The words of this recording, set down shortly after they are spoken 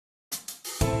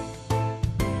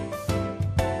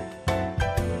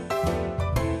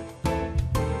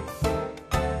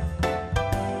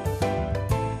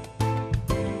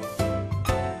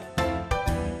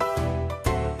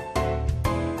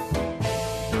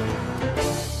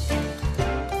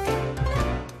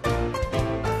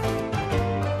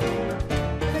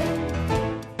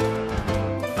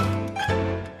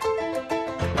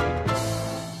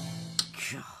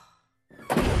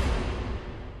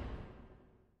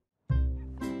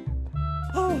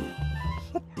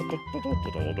Oh.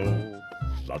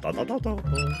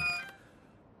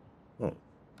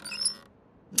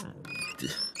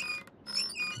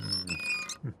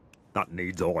 That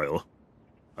needs oil.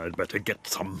 I'd better get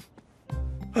some.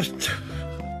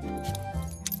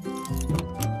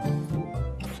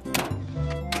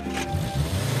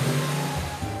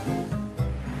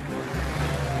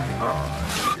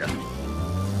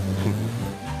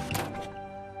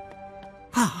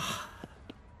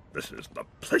 This is the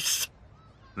place.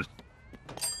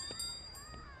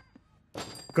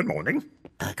 Good morning.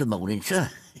 Good morning, sir.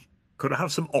 Could I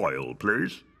have some oil,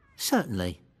 please?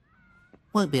 Certainly.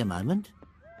 Won't be a moment.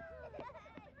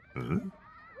 Hmm?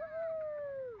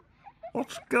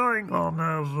 What's going on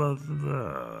over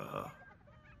there?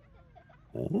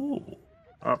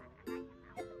 Oh.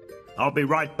 I'll be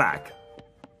right back.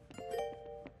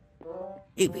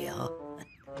 Here we are.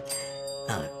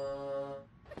 Oh.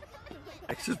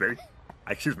 Excuse me.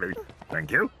 Excuse me.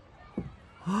 Thank you.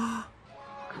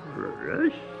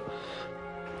 Gracious.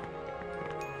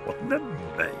 What an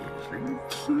amazing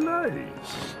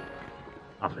place.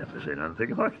 I've never seen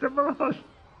anything like it in my life.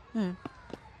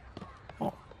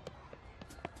 Oh.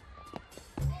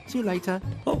 See you later.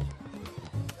 Oh.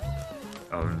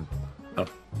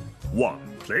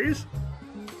 One, please.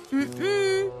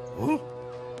 Oh.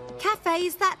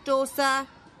 Cafe's that door, sir.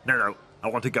 No, I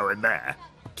want to go in there.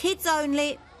 Kids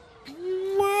only.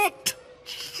 What?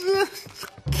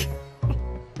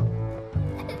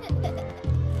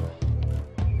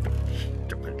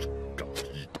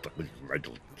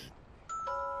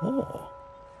 Oh.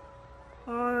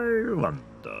 I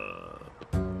wonder.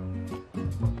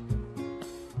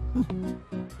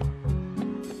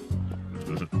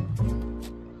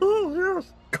 Oh,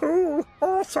 yes. Cool.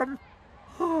 Awesome.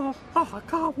 Oh, I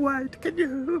can't wait. Can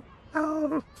you?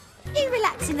 Oh. You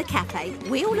relax in the cafe.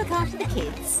 We'll look after the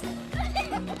kids.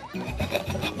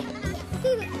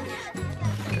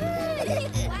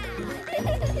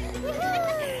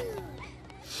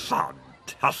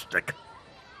 Fantastic.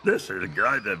 This is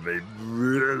going to be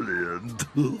brilliant.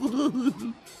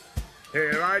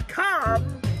 Here I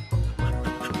come.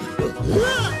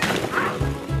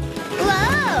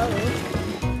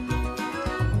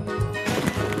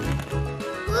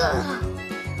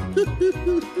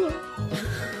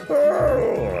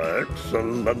 Oh,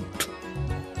 excellent.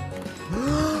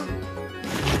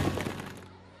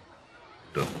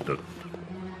 Dun, dun,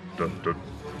 dun, dun.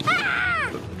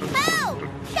 Help!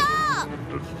 Stop!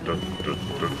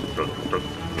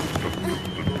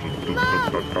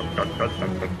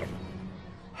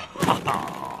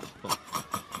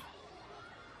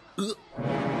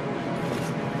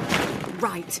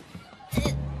 Right.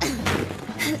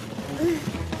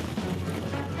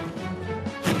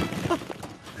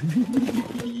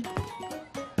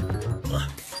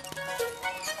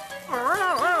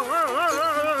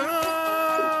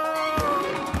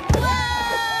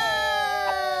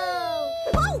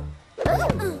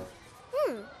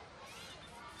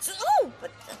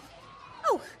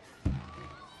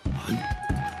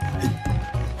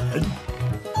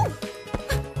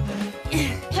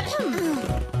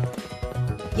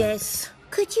 Yes.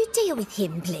 Could you deal with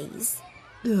him, please?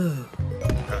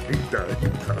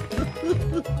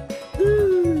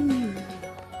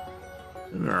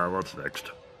 Now, what's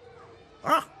next?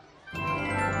 Ah!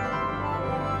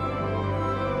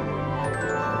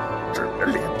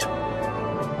 Brilliant.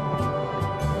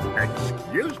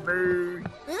 Excuse me.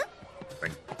 Huh?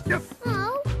 Thank you.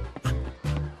 Oh.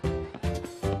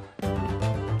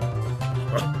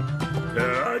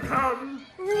 Here I come.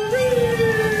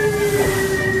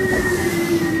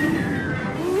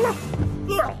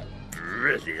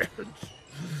 Brilliant.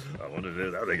 I want to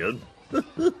do that again.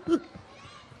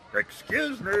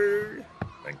 Excuse me.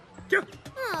 Thank you.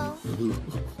 Oh.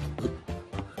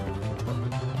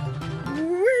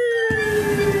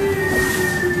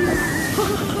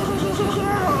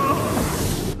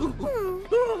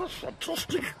 Oh,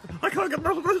 fantastic. I can't get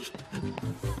out of this.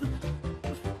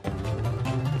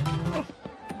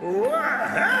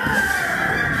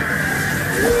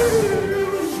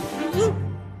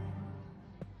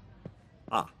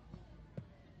 Ah.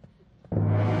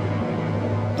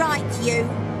 Right, you.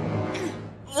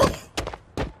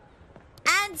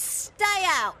 And stay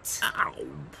out. Ow.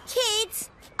 Kids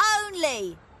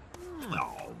only.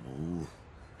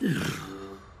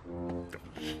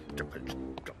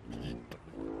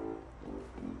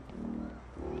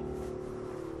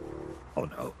 Oh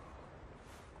no.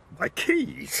 My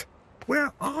keys.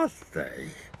 Where are they?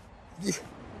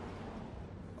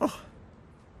 Oh,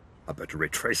 I better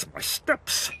retrace my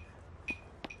steps.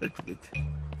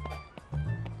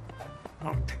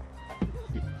 Not.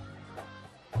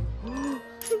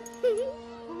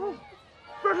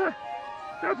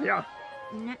 down here.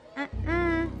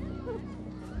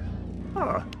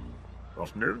 Ah,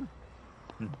 afternoon.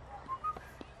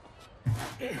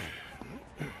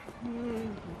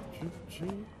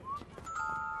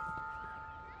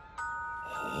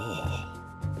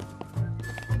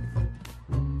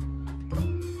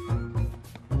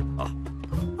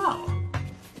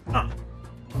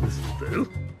 This is Bill.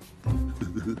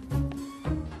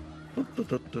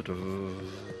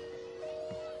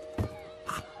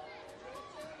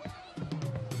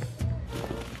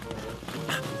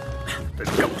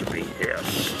 They've got to be here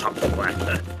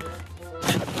somewhere.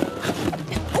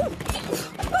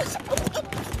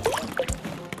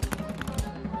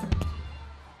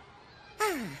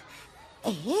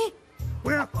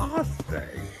 Where are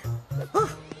they?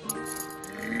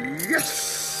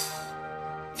 Yes!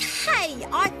 Hey,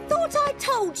 I thought I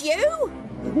told you.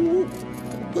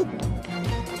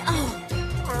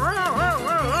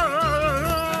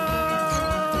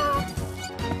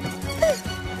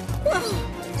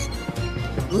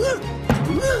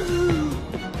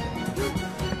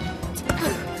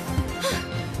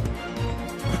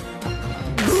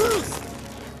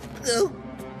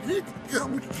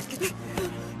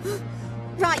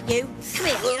 Right, you. Come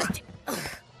here.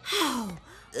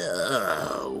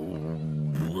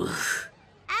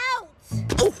 Out!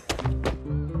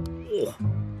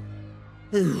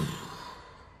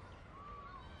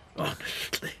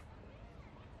 Honestly.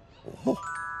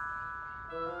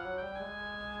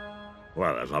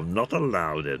 Well, if I'm not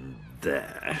allowed in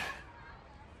there...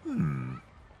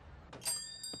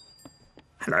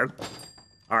 Hello.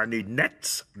 I need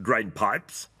nets, drain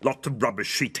pipes, lots of rubber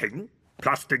sheeting,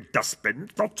 plastic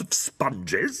dustbins, lots of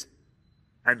sponges,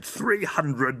 and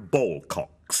 300 ball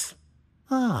cocks.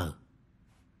 Oh.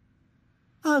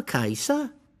 OK,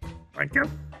 sir. Thank you.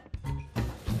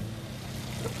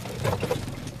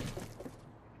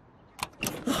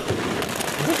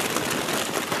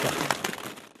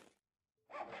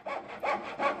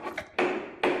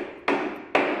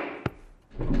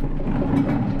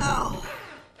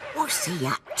 What's he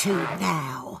up to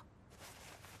now?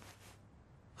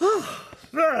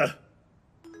 There.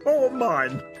 All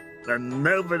mine. And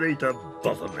nobody to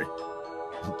bother me.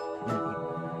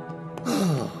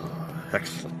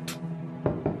 Excellent.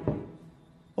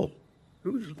 Oh,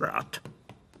 who's that?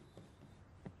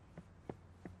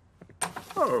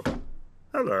 Oh,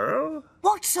 hello.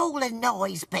 What's all the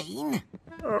noise been?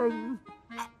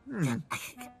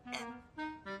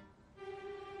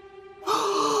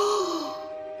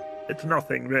 It's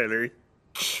nothing, really.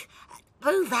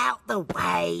 Move out the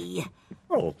way.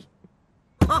 Oh,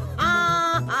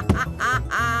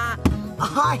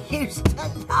 I used to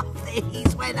love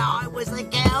these when I was a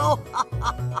girl.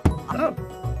 oh,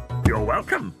 you're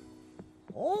welcome.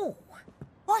 Oh,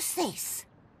 what's this?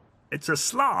 It's a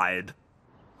slide.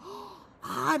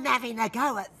 I'm having a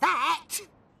go at that.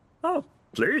 Oh,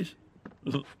 please.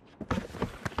 Whee!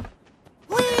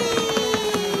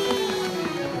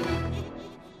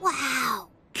 Wow.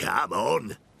 Come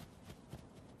on.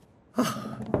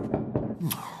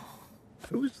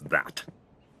 Who's that?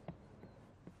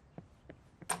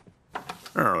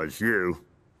 Oh, it's you.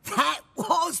 That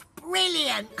was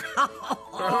brilliant.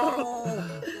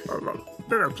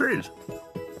 No, please.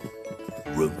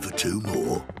 Room for two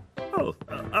more.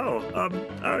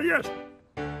 Yes.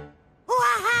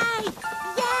 Why?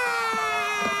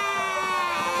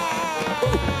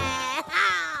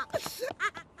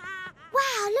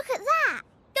 Wow, look at that.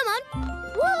 Come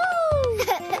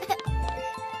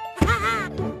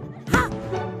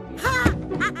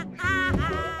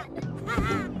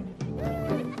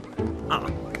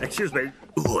on. Excuse me.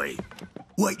 Oi,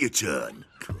 wait your turn.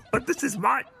 But this is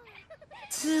my...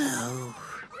 Oh.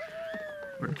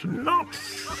 It's not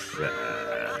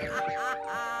fair.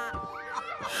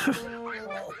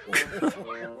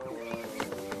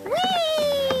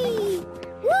 Whee!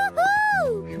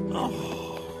 Woohoo!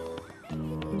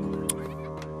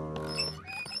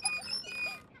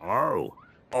 Oh,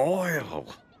 oil.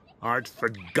 I'd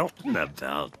forgotten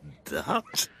about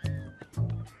that.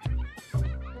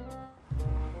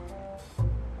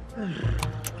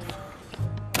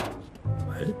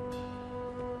 Wait.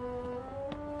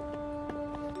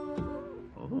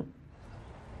 Oh.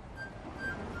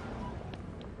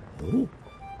 Oh,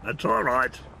 that's all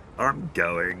right. I'm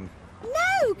going.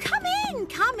 No, come in,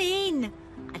 come in.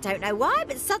 I don't know why,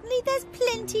 but suddenly there's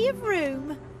plenty of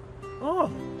room.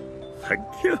 Oh, thank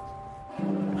you.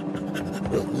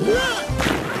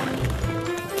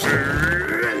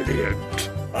 Brilliant.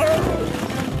 Oh.